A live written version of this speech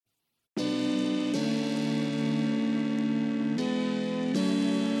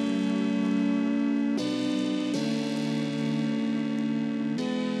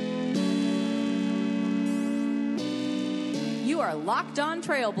are Locked On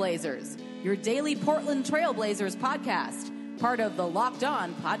Trailblazers, your daily Portland Trailblazers podcast, part of the Locked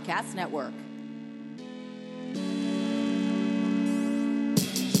On Podcast Network.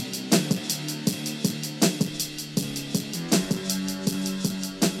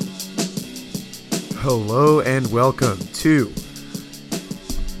 Hello and welcome to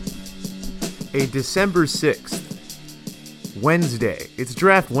a December 6th, Wednesday. It's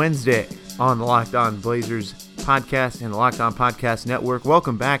Draft Wednesday on the Locked On Blazers podcast and the Locked On Podcast Network.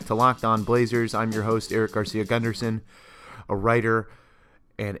 Welcome back to Locked On Blazers. I'm your host, Eric Garcia Gunderson, a writer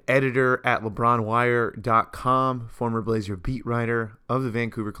and editor at LeBronWire.com, former Blazer beat writer of the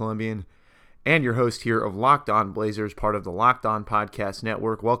Vancouver Columbian, and your host here of Locked On Blazers, part of the Locked On Podcast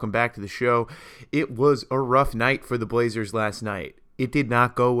Network. Welcome back to the show. It was a rough night for the Blazers last night. It did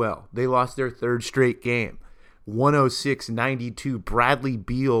not go well. They lost their third straight game. 106-92. Bradley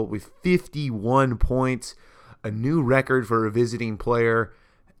Beal with 51 points, a new record for a visiting player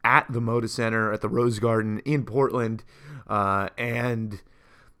at the Moda Center at the Rose Garden in Portland. And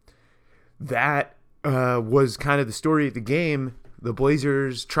that was kind of the story of the game. The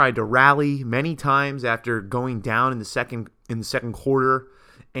Blazers tried to rally many times after going down in the second quarter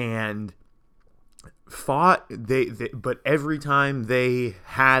and fought. But every time they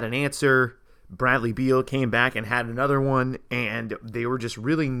had an answer, Bradley Beal came back and had another one, and they were just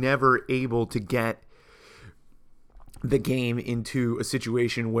really never able to get the game into a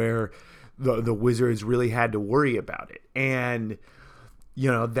situation where the Wizards really had to worry about it. And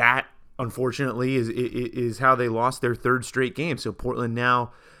that, unfortunately, is how they lost their third straight game. So Portland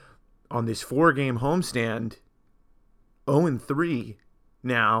now on this 4-game homestand, 0-3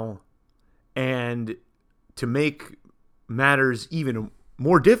 now, and to make matters even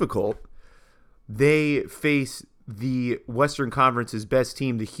more difficult, they face the Western Conference's best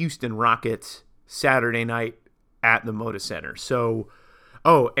team, the Houston Rockets, Saturday night at the Moda Center. So,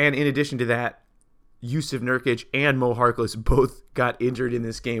 and in addition to that, Jusuf Nurkic and Mo Harkless both got injured in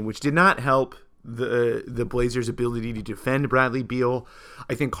this game, which did not help the Blazers' ability to defend Bradley Beal.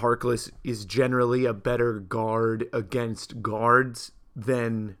 I think Harkless is generally a better guard against guards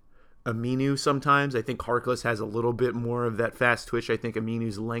than Aminu sometimes. I think Harkless has a little bit more of that fast twitch. I think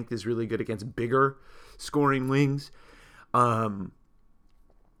Aminu's length is really good against bigger scoring wings.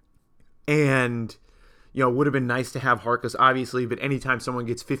 It would have been nice to have Harkless, obviously, but anytime someone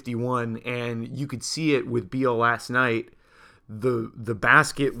gets 51, and you could see it with Beal last night, the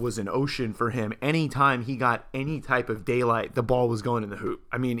basket was an ocean for him. Anytime he got any type of daylight, the ball was going in the hoop.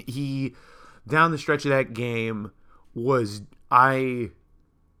 I mean, he, down the stretch of that game, was, it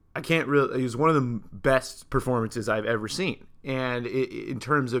was one of the best performances I've ever seen. And in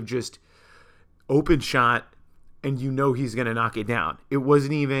terms of just open shot, and he's going to knock it down. It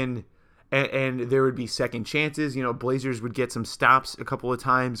wasn't even... And there would be second chances. Blazers would get some stops a couple of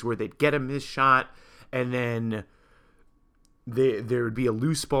times where they'd get a missed shot, and then there would be a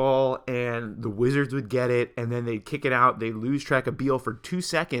loose ball, and the Wizards would get it, and then they'd kick it out. They'd lose track of Beal for 2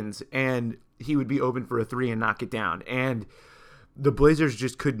 seconds, and he would be open for a three and knock it down. And the Blazers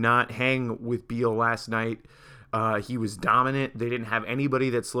just could not hang with Beal last night. He was dominant. They didn't have anybody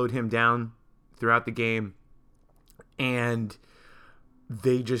that slowed him down throughout the game, and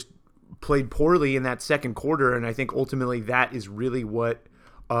they just played poorly in that second quarter, and I think ultimately that is really what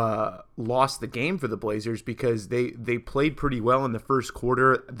lost the game for the Blazers, because they played pretty well in the first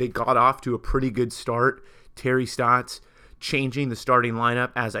quarter. They got off to a pretty good start. Terry Stotts changing the starting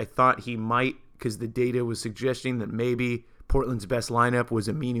lineup as I thought he might, because the data was suggesting that maybe Portland's best lineup was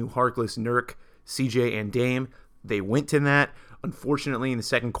Aminu, Harkless, Nurk, CJ, and Dame. They went to that. Unfortunately, in the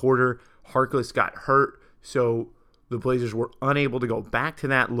second quarter, Harkless got hurt, so the Blazers were unable to go back to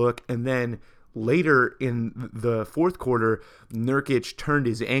that look. And then later in the fourth quarter, Nurkic turned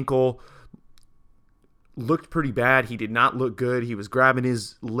his ankle, looked pretty bad. He did not look good. He was grabbing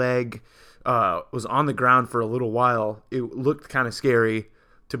his leg, was on the ground for a little while. It looked kind of scary,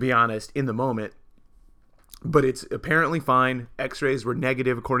 to be honest, in the moment. But it's apparently fine. X-rays were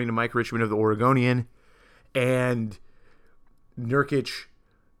negative, according to Mike Richmond of the Oregonian. And Nurkic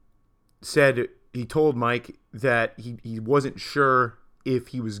said... He told Mike that he wasn't sure if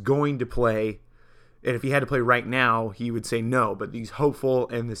he was going to play, and if he had to play right now, he would say no. But he's hopeful,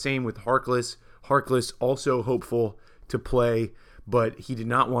 and the same with Harkless. Harkless also hopeful to play, but he did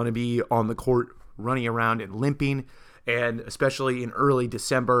not want to be on the court running around and limping, and especially in early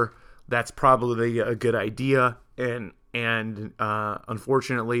December, that's probably a good idea. And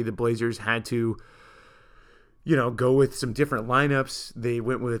unfortunately, the Blazers had to go with some different lineups. They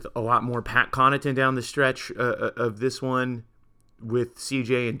went with a lot more Pat Connaughton down the stretch of this one. with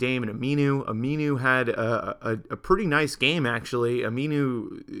CJ and Dame and Aminu. Aminu had a pretty nice game, actually.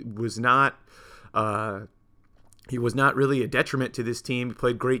 Aminu was not he was not really a detriment to this team. He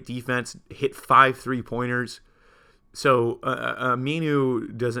played great defense, hit 5 3-pointers. So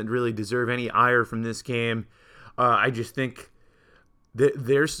Aminu doesn't really deserve any ire from this game. I just think that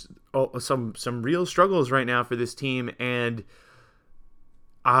there's some real struggles right now for this team, and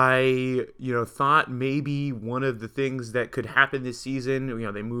I thought maybe one of the things that could happen this season,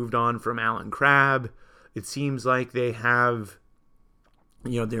 they moved on from Allen Crabbe. It seems like they have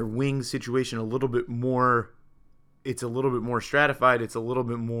their wing situation a little bit more. It's a little bit more stratified. It's a little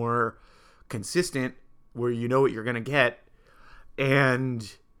bit more consistent, where you know what you're going to get.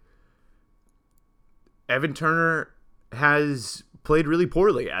 And Evan Turner has played really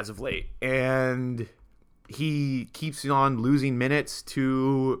poorly as of late, and he keeps on losing minutes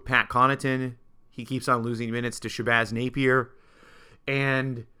to Pat Connaughton. He keeps on losing minutes to Shabazz Napier,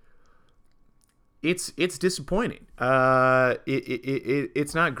 and it's disappointing.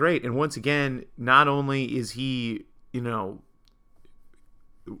 It's not great. And once again, not only is he,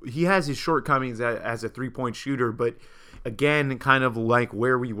 he has his shortcomings as a 3-point shooter, but again, kind of like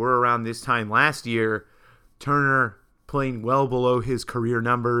where we were around this time last year, Turner playing well below his career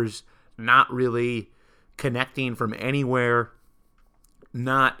numbers, not really connecting from anywhere,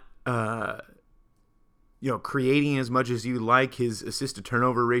 not creating as much as you like. His assist to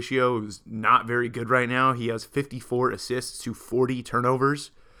turnover ratio is not very good right now. He has 54 assists to 40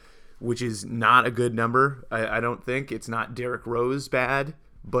 turnovers, which is not a good number. I don't think. It's not Derrick Rose bad,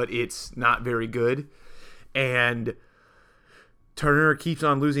 but it's not very good. And Turner keeps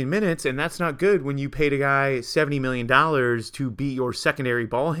on losing minutes, and that's not good when you paid a guy $70 million to be your secondary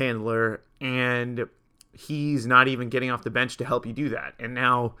ball handler, and he's not even getting off the bench to help you do that. And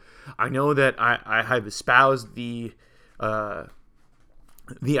now I know that I have espoused the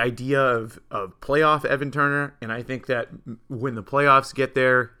idea of playoff Evan Turner, and I think that when the playoffs get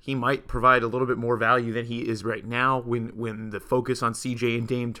there, he might provide a little bit more value than he is right now when the focus on CJ and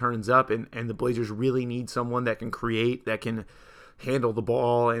Dame turns up, and the Blazers really need someone that can create, that can handle the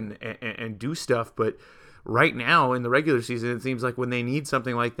ball and do stuff. But right now in the regular season, it seems like when they need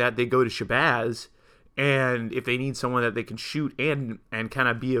something like that, they go to Shabazz. And if they need someone that they can shoot and kind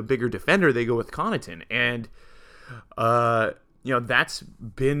of be a bigger defender, they go with Connaughton. And, that's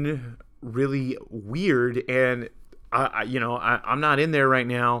been really weird. And, I'm not in there right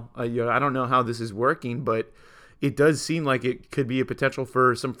now. I don't know how this is working, but it does seem like it could be a potential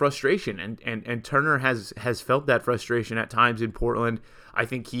for some frustration. And Turner has felt that frustration at times in Portland. I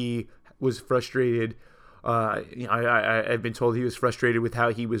think he was frustrated. I've been told he was frustrated with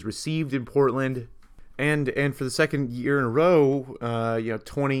how he was received in Portland. And for the second year in a row,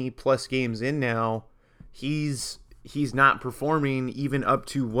 20 plus games in now, he's not performing even up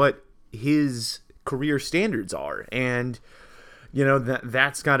to what his career standards are. And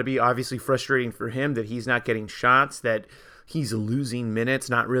that's got to be obviously frustrating for him, that he's not getting shots, that he's losing minutes,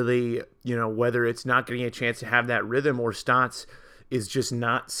 not really, whether it's not getting a chance to have that rhythm or Stotts is just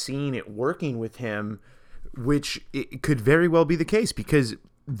not seeing it working with him, which it could very well be the case, because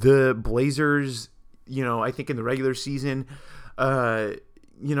the Blazers, I think in the regular season, I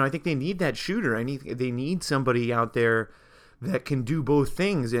think they need that shooter. They need somebody out there that can do both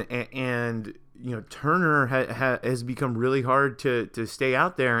things. And Turner has become really hard to stay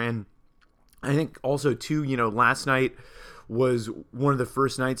out there. And I think also, too, last night was one of the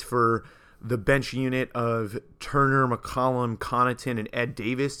first nights for the bench unit of Turner, McCollum, Connaughton, and Ed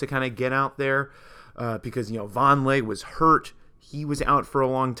Davis to kind of get out there because, Vonleh was hurt. He was out for a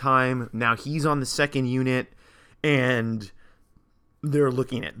long time. Now he's on the second unit, and they're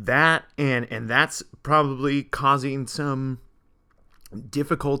looking at that, and that's probably causing some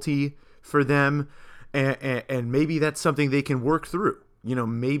difficulty for them, and maybe that's something they can work through.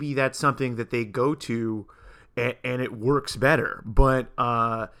 Maybe that's something that they go to, and it works better. But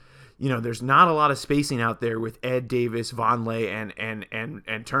there's not a lot of spacing out there with Ed Davis, Vonleh,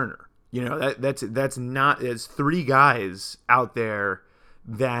 and Turner. That's 3 guys out there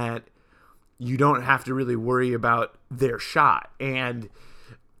that you don't have to really worry about their shot. And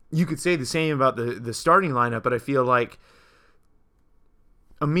you could say the same about the starting lineup, but I feel like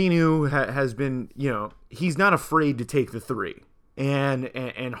Aminu has been, he's not afraid to take the 3. And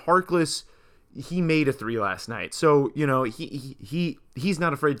Harkless, he made a 3 last night. So, he's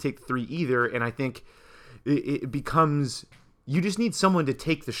not afraid to take the 3 either. And I think it becomes, you just need someone to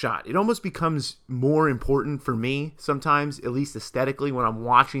take the shot. It almost becomes more important for me sometimes, at least aesthetically, when I'm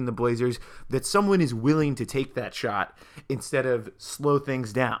watching the Blazers, that someone is willing to take that shot instead of slow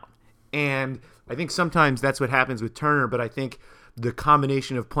things down. And I think sometimes that's what happens with Turner, but I think the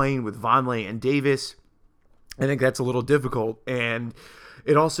combination of playing with Vonleh and Davis, I think that's a little difficult. And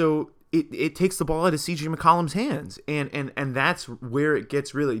it also it takes the ball out of CJ McCollum's hands. And that's where it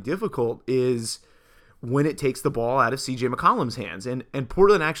gets really difficult, is when it takes the ball out of CJ McCollum's hands. And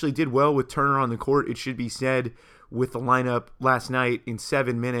Portland actually did well with Turner on the court, it should be said, with the lineup last night. In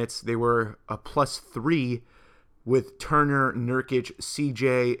 7 minutes, they were a +3 with Turner, Nurkic,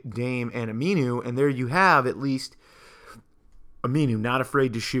 CJ, Dame, and Aminu. And there you have at least Aminu, not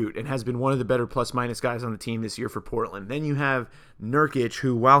afraid to shoot, and has been one of the better plus-minus guys on the team this year for Portland. Then you have Nurkic,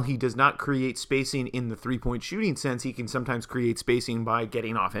 who, while he does not create spacing in the three-point shooting sense, he can sometimes create spacing by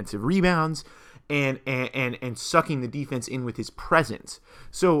getting offensive rebounds and sucking the defense in with his presence.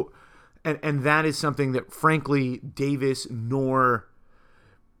 So, and that is something that, frankly, Davis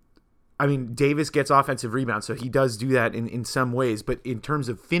gets offensive rebounds, so he does do that in some ways. But in terms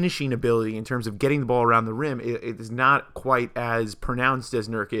of finishing ability, in terms of getting the ball around the rim, it is not quite as pronounced as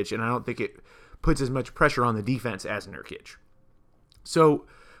Nurkic, and I don't think it puts as much pressure on the defense as Nurkic. So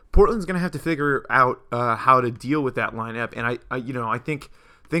Portland's going to have to figure out how to deal with that lineup. And I think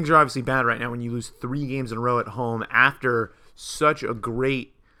things are obviously bad right now when you lose 3 games in a row at home after such a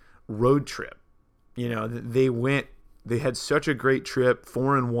great road trip. They had such a great trip,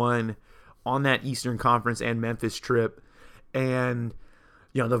 4-1 on that Eastern Conference and Memphis trip, and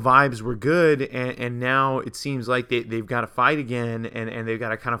the vibes were good, and now it seems like they've got to fight again, and they've got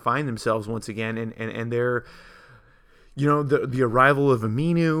to kind of find themselves once again, and they're the arrival of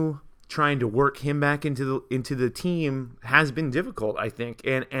Aminu, trying to work him back into the team, has been difficult, I think,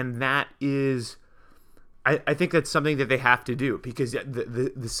 and that is. I think that's something that they have to do, because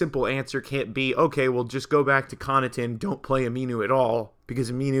the simple answer can't be, okay, well, just go back to Connaughton, don't play Aminu at all,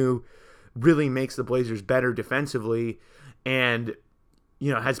 because Aminu really makes the Blazers better defensively and,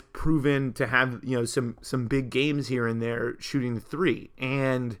 has proven to have, some big games here and there shooting the three.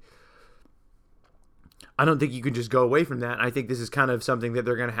 And I don't think you can just go away from that. I think this is kind of something that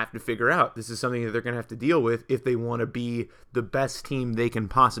they're going to have to figure out. This is something that they're going to have to deal with if they want to be the best team they can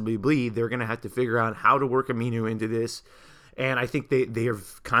possibly be. They're going to have to figure out how to work Aminu into this. And I think they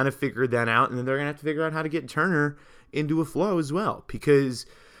have kind of figured that out. And then they're going to have to figure out how to get Turner into a flow as well, because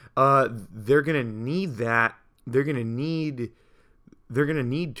they're going to need that. They're going to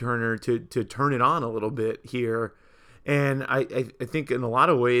need Turner to turn it on a little bit here. And I think in a lot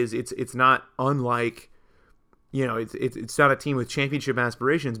of ways it's not unlike, it's not a team with championship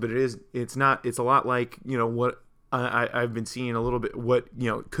aspirations, but it's a lot like, what I've been seeing a little bit, what,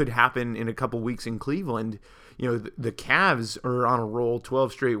 could happen in a couple weeks in Cleveland. The Cavs are on a roll,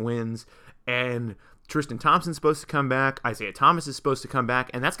 12 straight wins, and Tristan Thompson's supposed to come back. Isaiah Thomas is supposed to come back,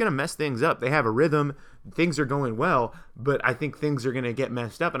 and that's going to mess things up. They have a rhythm. Things are going well, but I think things are going to get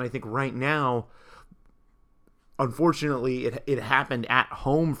messed up. And I think right now, unfortunately, it happened at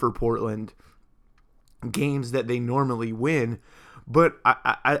home for Portland, games that they normally win. But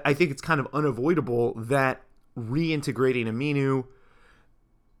I think it's kind of unavoidable that reintegrating Aminu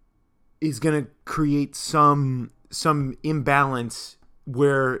is going to create some imbalance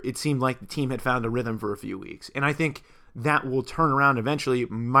where it seemed like the team had found a rhythm for a few weeks. And I think that will turn around eventually. It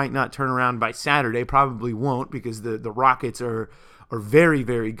might not turn around by Saturday, probably won't, because the Rockets are very,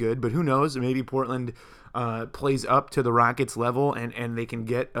 very good. But who knows? Maybe Portland plays up to the Rockets level and they can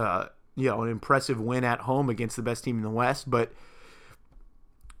get an impressive win at home against the best team in the West. But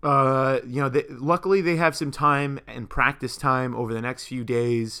luckily they have some time and practice time over the next few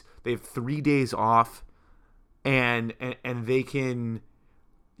days. They have 3 days off, and they can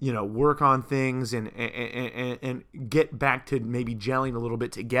work on things and get back to maybe gelling a little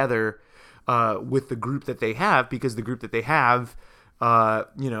bit together with the group that they have, because the group that they have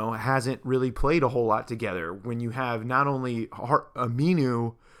hasn't really played a whole lot together. When you have not only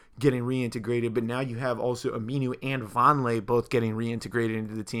Aminu getting reintegrated, but now you have also Aminu and Vonleh both getting reintegrated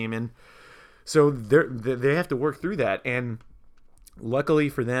into the team, and so they have to work through that. And luckily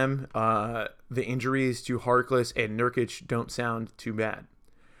for them, the injuries to Harkless and Nurkic don't sound too bad.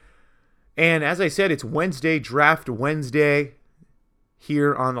 And as I said, it's Wednesday, Draft Wednesday,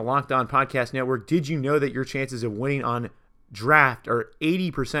 here on the Locked On Podcast Network. Did you know that your chances of winning on draft are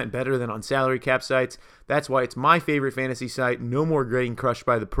 80% better than on salary cap sites? That's why it's my favorite fantasy site. No more getting crushed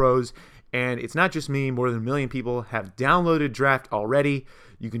by the pros. And it's not just me. More than 1 million people have downloaded Draft already.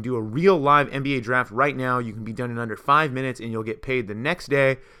 You can do a real live NBA draft right now. You can be done in under 5 minutes, and you'll get paid the next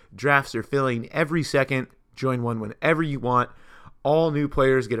day. Drafts are filling every second. Join one whenever you want. All new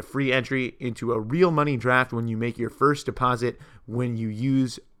players get a free entry into a real money draft when you make your first deposit when you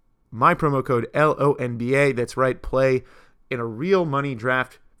use my promo code LONBA. That's right, play in a real money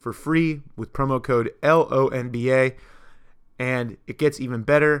draft for free with promo code LONBA. And it gets even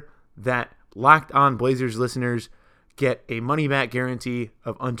better that Locked On Blazers listeners get a money-back guarantee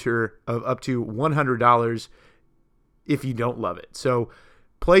of up to $100 if you don't love it. So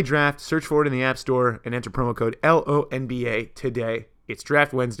play Draft, search for it in the App Store, and enter promo code LONBA today. It's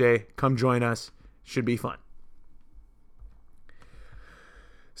Draft Wednesday. Come join us. Should be fun.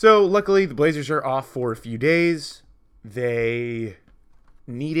 So luckily, the Blazers are off for a few days. They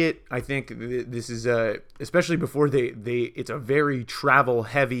need it. I think this is especially before it's a very travel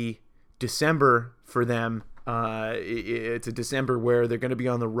heavy December for them. It's a December where they're going to be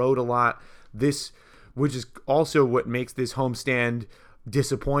on the road a lot. Which is also what makes this homestand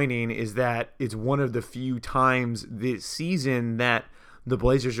disappointing, is that it's one of the few times this season that the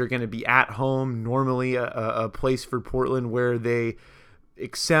Blazers are going to be at home. Normally a place for Portland where they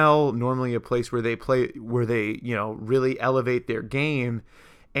excel, normally a place where they really elevate their game.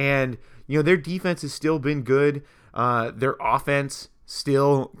 And their defense has still been good. Their offense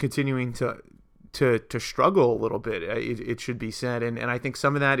still continuing to struggle a little bit, it should be said. And I think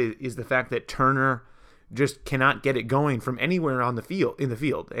some of that is the fact that Turner just cannot get it going from anywhere in the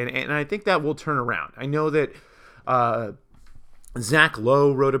field. And I think that will turn around. I know that Zach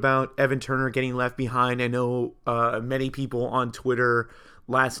Lowe wrote about Evan Turner getting left behind. I know many people on Twitter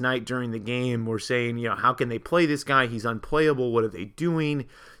last night during the game were saying, how can they play this guy? He's unplayable. What are they doing?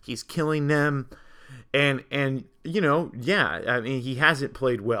 He's killing them. And yeah, I mean, he hasn't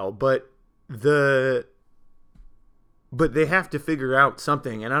played well, but they have to figure out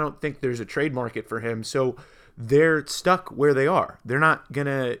something, and I don't think there's a trade market for him. So they're stuck where they are. They're not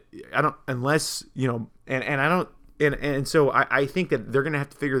gonna. So I think that they're gonna have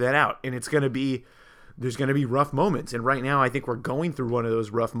to figure that out, and there's gonna be rough moments. And right now, I think we're going through one of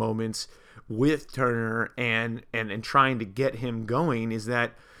those rough moments with Turner and trying to get him going. Is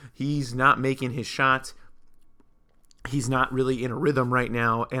that he's not making his shots. He's not really in a rhythm right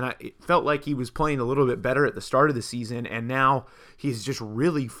now, and it felt like he was playing a little bit better at the start of the season, and now he's just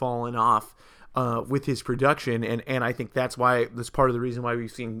really fallen off with his production, and I think that's part of the reason why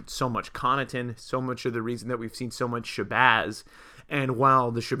we've seen so much Connaughton, so much of the reason that we've seen so much Shabazz. And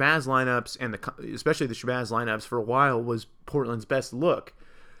while the Shabazz lineups, especially the Shabazz lineups for a while, was Portland's best look,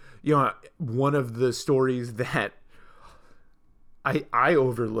 one of the stories that I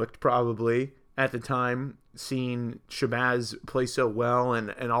overlooked probably at the time, seeing Shabazz play so well,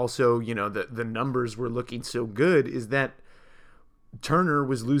 and also the numbers were looking so good, is that Turner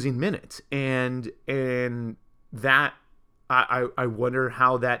was losing minutes, and that I wonder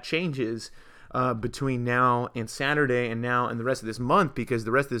how that changes between now and Saturday and the rest of this month, because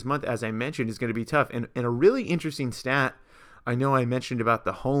the rest of this month, as I mentioned, is going to be tough. And a really interesting stat, I know I mentioned about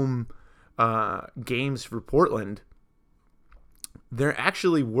the home games for Portland. They're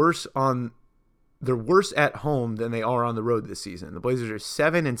actually worse at home than they are on the road this season. The Blazers are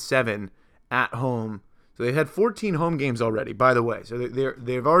 7-7 at home. So they had 14 home games already, by the way. So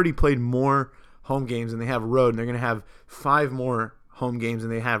they've already played more home games than they have road, and they're going to have 5 more home games than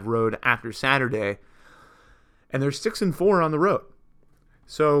they have road after Saturday. And they're 6-4 on the road.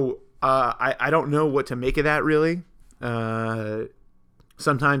 So I don't know what to make of that, really. Sometimes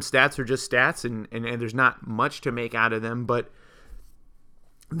stats are just stats, and there's not much to make out of them, but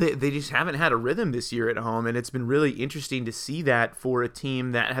they just haven't had a rhythm this year at home, and it's been really interesting to see that for a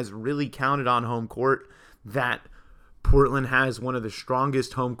team that has really counted on home court, that Portland has one of the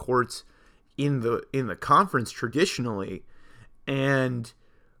strongest home courts in the conference traditionally, and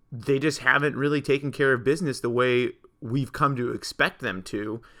they just haven't really taken care of business the way we've come to expect them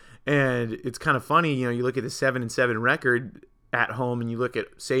to. And it's kind of funny, you look at the 7-7 record at home, and you look at,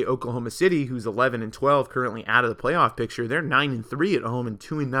 say, Oklahoma City, who's 11-12, currently out of the playoff picture. They're 9-3 at home and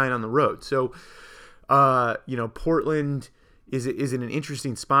 2-9 on the road. So, Portland is in an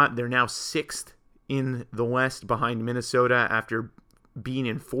interesting spot. They're now 6th in the West behind Minnesota after being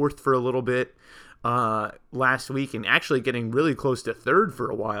in 4th for a little bit last week, and actually getting really close to 3rd for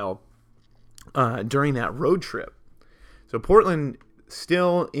a while during that road trip. So Portland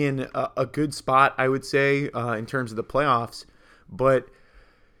still in a good spot, I would say, in terms of the playoffs. But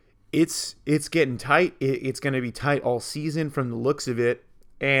it's getting tight. It's going to be tight all season from the looks of it,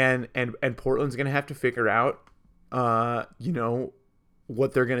 and Portland's going to have to figure out,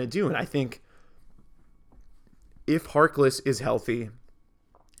 what they're going to do. And I think if Harkless is healthy,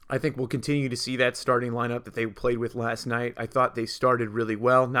 I think we'll continue to see that starting lineup that they played with last night. I thought they started really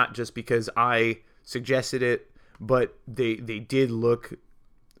well, not just because I suggested it, but they did look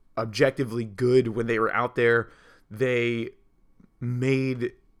objectively good when they were out there. I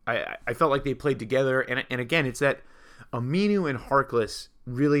felt like they played together, and again, it's that Aminu and Harkless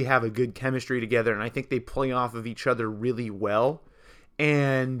really have a good chemistry together, and I think they play off of each other really well.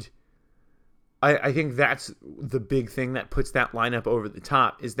 And I think that's the big thing that puts that lineup over the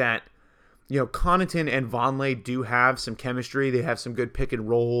top, is that, Connaughton and Vonleh do have some chemistry. They have some good pick and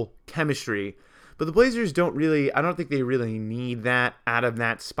roll chemistry, but the Blazers I don't think they really need that out of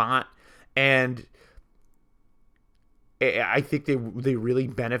that spot. And I think they really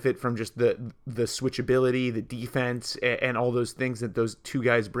benefit from just the switchability, the defense, and all those things that those two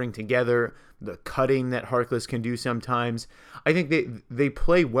guys bring together, the cutting that Harkless can do sometimes. I think they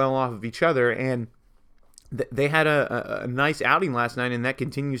play well off of each other, and they had a nice outing last night, and that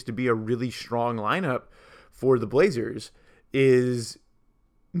continues to be a really strong lineup for the Blazers, is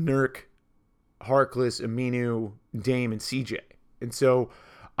Nurk, Harkless, Aminu, Dame, and CJ. And so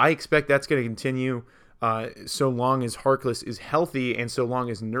I expect that's going to continue so long as Harkless is healthy and so long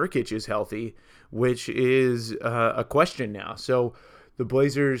as Nurkic is healthy, which is a question now. So the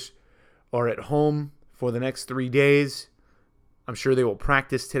Blazers are at home for the next 3 days. I'm sure they will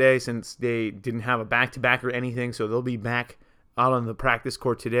practice today since they didn't have a back-to-back or anything, so they'll be back out on the practice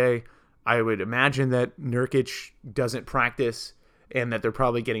court today. I would imagine that Nurkic doesn't practice and that they're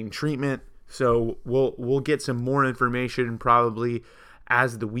probably getting treatment. So we'll get some more information probably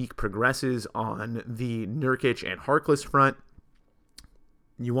as the week progresses on the Nurkic and Harkless front.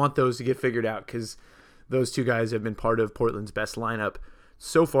 You want those to get figured out because those two guys have been part of Portland's best lineup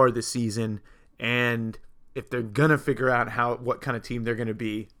so far this season. And if they're going to figure out what kind of team they're going to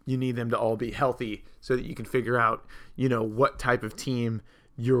be, you need them to all be healthy so that you can figure out, what type of team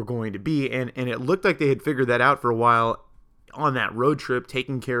you're going to be. And it looked like they had figured that out for a while on that road trip,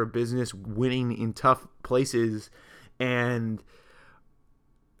 taking care of business, winning in tough places. And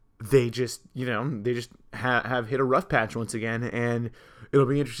they just have hit a rough patch once again, and it'll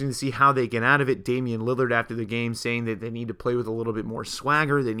be interesting to see how they get out of it. Damian Lillard after the game saying that they need to play with a little bit more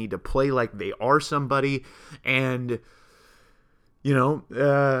swagger. They need to play like they are somebody, and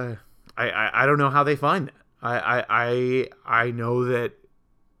I don't know how they find that. I know that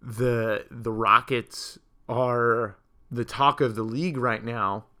the Rockets are the talk of the league right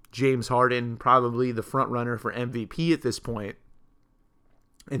now. James Harden probably the front runner for MVP at this point.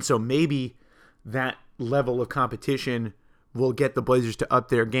 And so maybe that level of competition will get the Blazers to up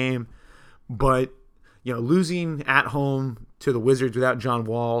their game. But, losing at home to the Wizards without John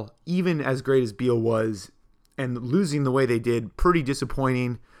Wall, even as great as Beal was, and losing the way they did, pretty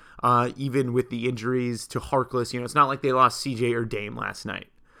disappointing, even with the injuries to Harkless. It's not like they lost CJ or Dame last night.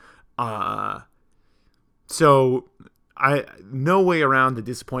 So no way around the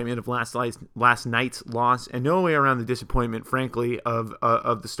disappointment of last night's loss, and no way around the disappointment, frankly, of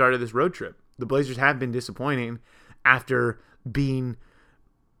the start of this road trip. The Blazers have been disappointing after being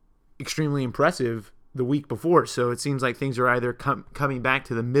extremely impressive the week before. So it seems like things are either coming back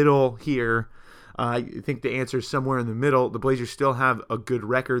to the middle here. I think the answer is somewhere in the middle. The Blazers still have a good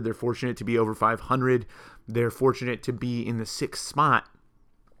record. They're fortunate to be over 500. They're fortunate to be in the 6th spot.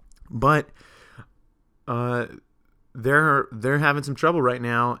 But they're having some trouble right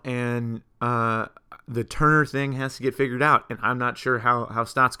now, and the Turner thing has to get figured out, and I'm not sure how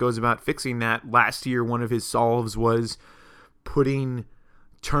Stotts goes about fixing that. Last year, one of his solves was putting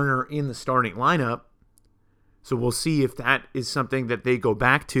Turner in the starting lineup, so we'll see if that is something that they go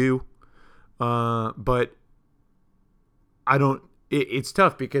back to, but it's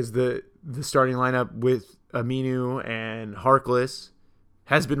tough because the starting lineup with Aminu and Harkless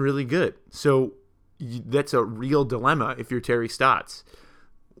has been really good, so that's a real dilemma if you're Terry Stotts.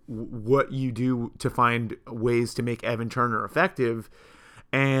 What you do to find ways to make Evan Turner effective.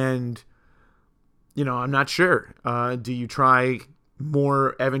 And, I'm not sure. Do you try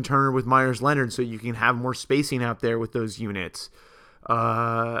more Evan Turner with Myers Leonard so you can have more spacing out there with those units?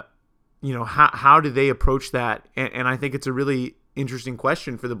 How do they approach that? And I think it's a really interesting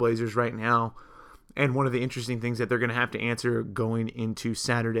question for the Blazers right now. And one of the interesting things that they're going to have to answer going into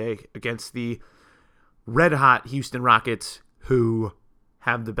Saturday against the red-hot Houston Rockets, who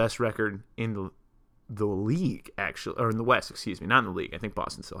have the best record in the league, actually, or in the West, excuse me, not in the league. I think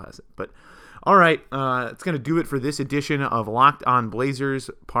Boston still has it. But, all right, it's going to do it for this edition of Locked On Blazers,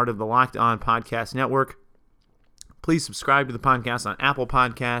 part of the Locked On Podcast Network. Please subscribe to the podcast on Apple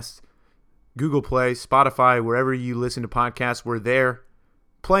Podcasts, Google Play, Spotify, wherever you listen to podcasts. We're there.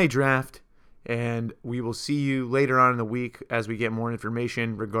 Play draft, and we will see you later on in the week as we get more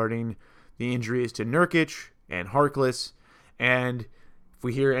information regarding the injuries to Nurkic and Harkless, and if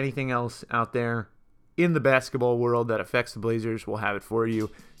we hear anything else out there in the basketball world that affects the Blazers, we'll have it for you.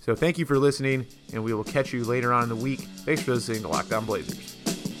 So thank you for listening, and we will catch you later on in the week. Thanks for listening to Locked On Blazers.